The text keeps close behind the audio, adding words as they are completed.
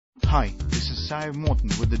Hi, this is Sive Morten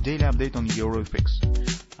with the daily update on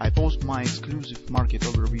EuroFX. I post my exclusive market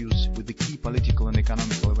overviews with the key political and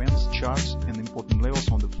economical events, charts and important levels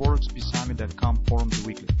on the ForexPeaceArmy.com forums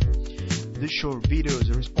weekly. This short video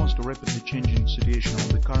is a response to rapidly changing situation on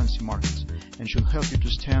the currency markets and should help you to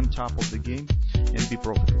stay on top of the game and be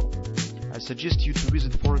profitable. I suggest you to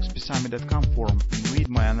visit ForexPeaceArmy.com forum and read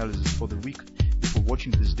my analysis for the week before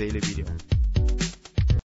watching this daily video.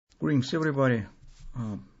 Greetings everybody.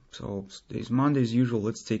 So today's Monday as usual.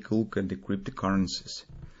 Let's take a look at the cryptocurrencies.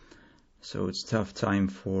 So it's tough time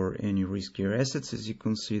for any riskier assets. As you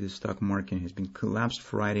can see, the stock market has been collapsed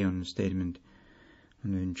Friday on the statement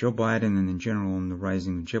on Joe Biden and in general on the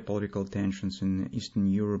rising geopolitical tensions in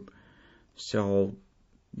Eastern Europe. So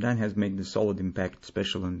that has made the solid impact,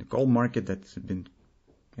 especially on the gold market that's been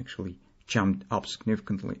actually jumped up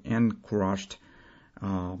significantly and crushed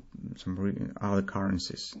some other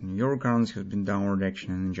currencies. The euro currency has been downward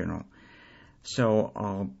action in general.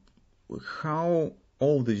 So how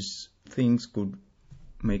all these things could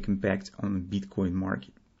make impact on the Bitcoin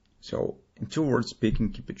market? So in two words speaking,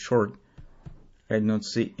 keep it short, I do not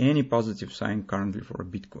see any positive sign currently for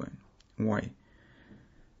Bitcoin. Why?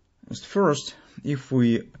 First, if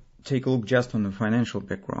we take a look just on the financial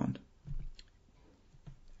background,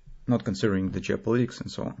 not considering the geopolitics and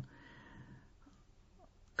so on,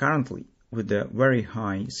 currently, with the very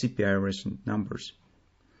high CPI recent numbers,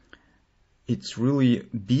 it's really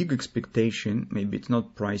big expectation, maybe it's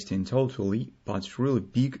not priced in totally, but it's really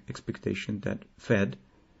big expectation that Fed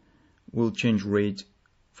will change rate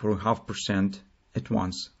for 0.5% at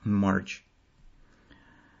once in March.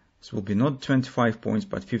 This will be not 25 points,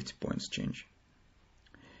 but 50 points change.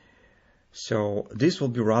 So this will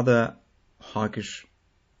be rather hawkish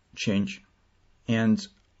change. And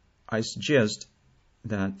I suggest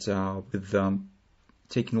that with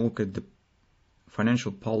taking a look at the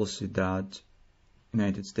financial policy that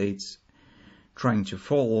United States trying to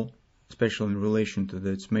follow, especially in relation to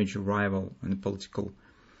its major rival in the political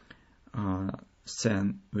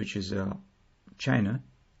scene, which is China,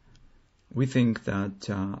 we think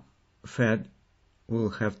that Fed will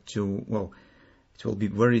have to, well, it will be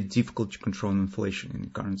very difficult to control inflation in the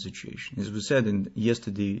current situation. As we said in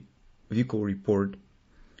yesterday weekly report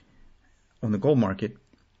on the gold market,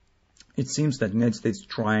 it seems that the United States is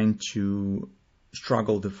trying to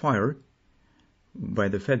struggle the fire by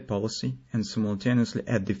the Fed policy and simultaneously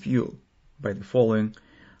add the fuel by the following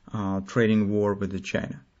trading war with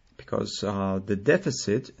China, because the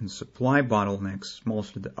deficit and supply bottlenecks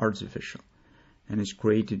mostly the artificial and is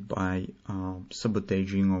created by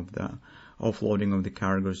sabotaging of the offloading of the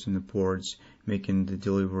cargoes in the ports, making the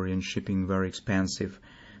delivery and shipping very expensive.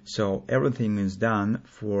 So everything is done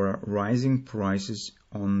for rising prices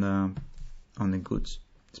on the goods,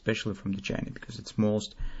 especially from the China, because it's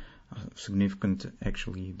most significant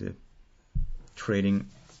actually the trading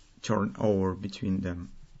turnover between the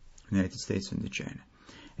United States and the China.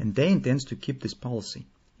 And they intend to keep this policy.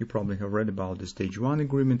 You probably have read about the Stage 1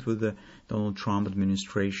 agreement with the Donald Trump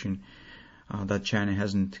administration that China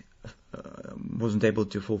wasn't able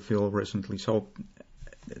to fulfill recently. So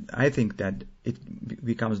I think that it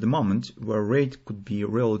becomes the moment where rate could be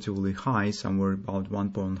relatively high, somewhere about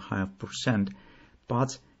 1.5%,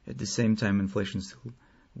 but at the same time inflation still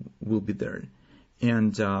will be there.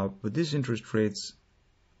 And with these interest rates,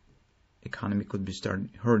 economy could be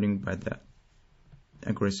started hurting by the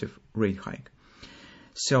aggressive rate hike.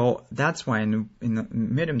 So that's why in a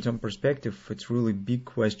medium-term perspective, it's really big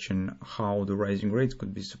question how the rising rates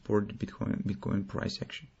could be supported Bitcoin price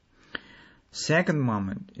action. Second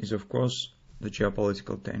moment is, of course, the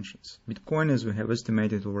geopolitical tensions. Bitcoin, as we have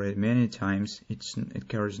estimated already many times, it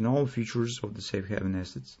carries no features of the safe haven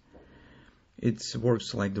assets. It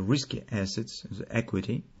works like the risky assets, the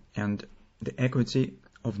equity, and the equity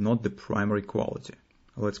of not the primary quality.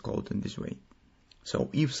 Let's call it in this way. So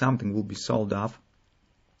if something will be sold off,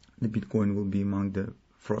 the Bitcoin will be among the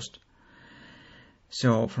first.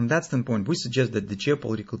 So from that standpoint, we suggest that the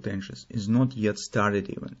geopolitical tensions is not yet started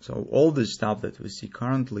even. So all the stuff that we see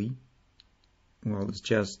currently, well, it's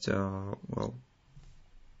just,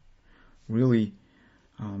 really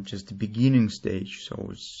just the beginning stage.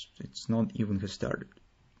 So it's not even has started.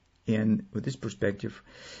 And with this perspective,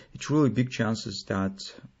 it's really big chances that,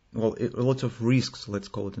 well, a lot of risks, let's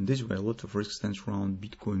call it in this way, a lot of risks stands around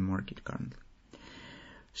Bitcoin market currently.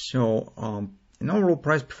 So, an overall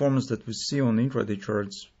price performance that we see on the intraday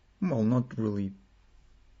charts, well, not really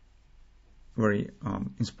very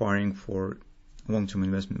inspiring for long-term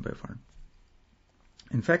investment by far.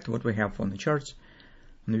 In fact, what we have on the charts,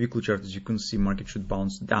 on the weekly chart, as you can see, market should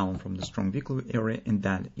bounce down from the strong weekly area, and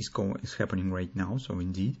that is happening right now. So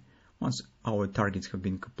indeed, Once our targets have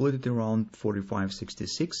been completed around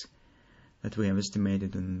 45.66 that we have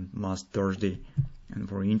estimated on last Thursday, and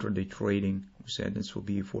for intraday trading we said this will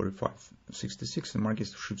be 45.66, the market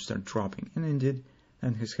should start dropping, and indeed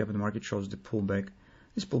that has happened. The market shows the pullback.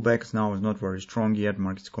 This pullback now is not very strong yet.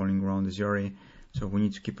 Market's going around this area, so we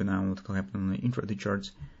need to keep an eye on what will happen on the intraday charts.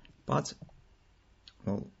 But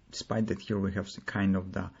well, despite that, here we have some kind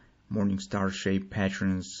of the morning star shape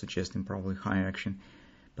patterns suggesting probably high action,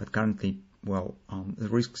 but currently, well, the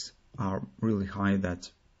risks are really high that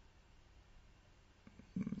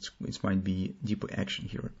it might be deeper action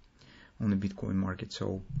here on the Bitcoin market.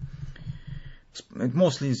 So it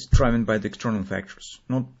mostly is driven by the external factors,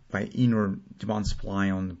 not by inner demand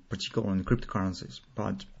supply on particular on the cryptocurrencies,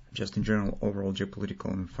 but just in general overall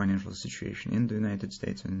geopolitical and financial situation in the United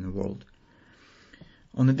States and in the world.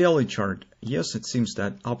 On the daily chart, yes, it seems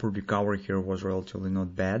that upward recovery here was relatively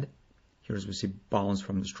not bad. Here we see bounce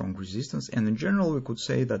from the strong resistance, and in general we could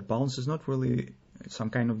say that bounce is not really some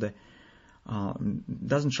kind of the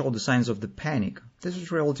doesn't show the signs of the panic. This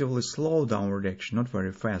is relatively slow downward action, not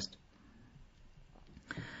very fast.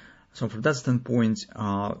 So from that standpoint,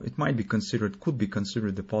 it might be considered, could be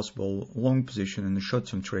considered the possible long position in the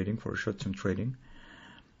short-term trading, for short-term trading.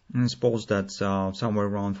 And suppose that's somewhere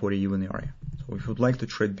around 40 even area. So if you would like to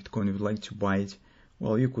trade Bitcoin, you would like to buy it,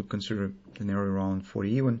 well, you could consider an area around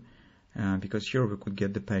 40 even, because here we could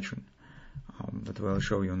get the pattern that I will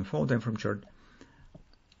show you on the 4 time frame chart.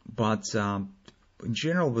 But in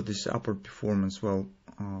general, with this upward performance, well,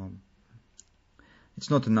 it's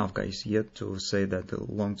not enough, guys, yet to say that the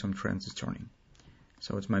long-term trend is turning.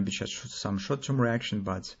 So it might be just some short-term reaction,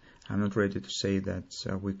 but I'm not ready to say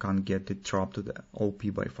that we can't get it drop to the OP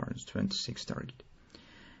by Forex 26 target.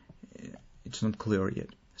 It's not clear yet.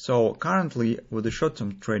 So currently, with the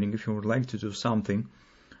short-term trading, if you would like to do something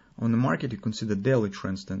on the market, you can see the daily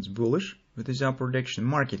trend stands bullish. With this upward action,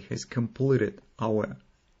 market has completed our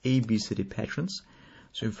ABCD patterns.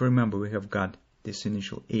 So if you remember, we have got this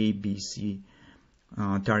initial ABC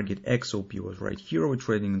target XOP was right here. We're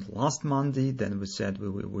trading it last Monday. Then we said we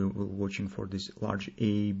were watching for this large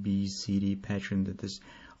ABCD pattern that is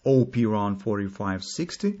OP around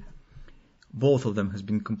 45.60. Both of them has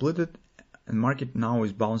been completed, and market now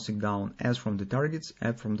is bouncing down as from the targets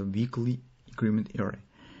and from the weekly agreement area.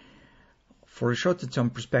 For a shorter term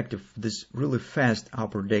perspective, this really fast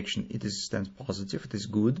upward action, it stands positive, it is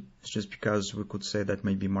good. It's just because we could say that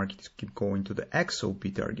maybe market keep going to the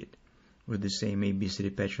XOP target with the same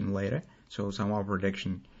ABCD pattern later. So some upward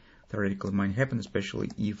action theoretically might happen,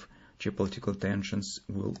 especially if geopolitical tensions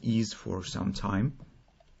will ease for some time.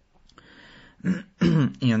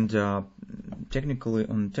 And technically,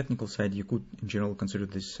 on the technical side, you could in general consider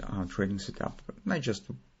this trading setup. I just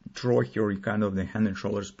draw here kind of the hand and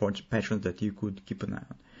shoulders pattern that you could keep an eye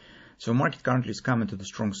on. So market currently is coming to the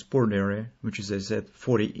strong support area, which is, as I said,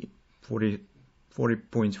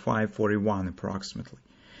 40.5, 41 approximately.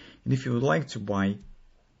 And if you would like to buy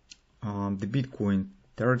the Bitcoin,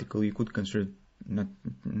 theoretically you could consider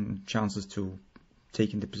chances to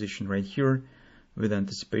take in the position right here with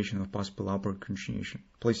anticipation of possible upward continuation,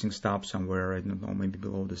 placing stop somewhere, I don't know, maybe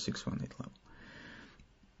below the 618 level.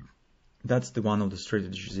 That's the one of the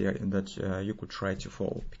strategies that you could try to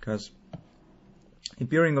follow, because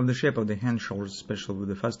appearing of the shape of the hand shoulders, especially with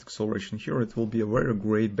the fast acceleration here, it will be a very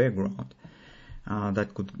great background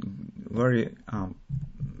that could very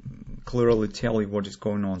clearly tell you what is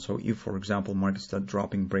going on. So if, for example, market start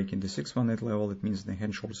dropping, breaking the 618 level, it means the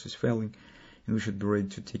hand shoulders is failing, and we should be ready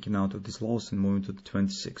to take it out of this loss and move into the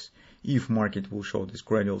 26. If market will show this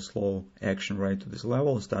gradual slow action right to this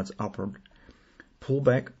level, starts upward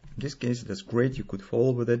pullback, in this case that's great, you could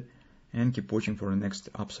follow with it and keep watching for the next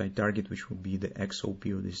upside target, which will be the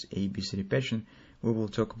XOP of this ABCD pattern. We will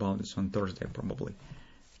talk about this on Thursday probably,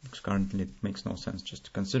 because currently it makes no sense just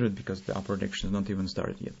to consider it because the upward action is not even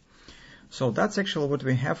started yet. So that's actually what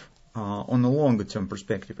we have on a longer term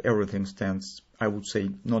perspective. Everything stands, I would say,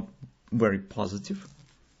 not very positive,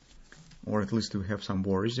 or at least we have some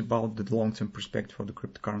worries about the long-term perspective of the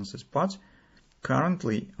cryptocurrencies. But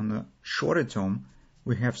currently, on the shorter term,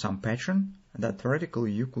 we have some pattern that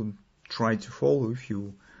theoretically you could try to follow if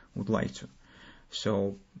you would like to.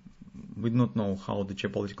 So we do not know how the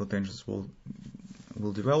geopolitical tensions will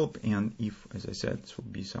develop, and if, as I said, there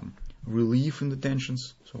will be some relief in the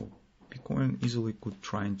tensions, so Bitcoin easily could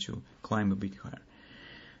try to climb a bit higher.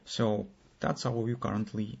 So that's our view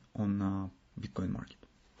currently on Bitcoin market.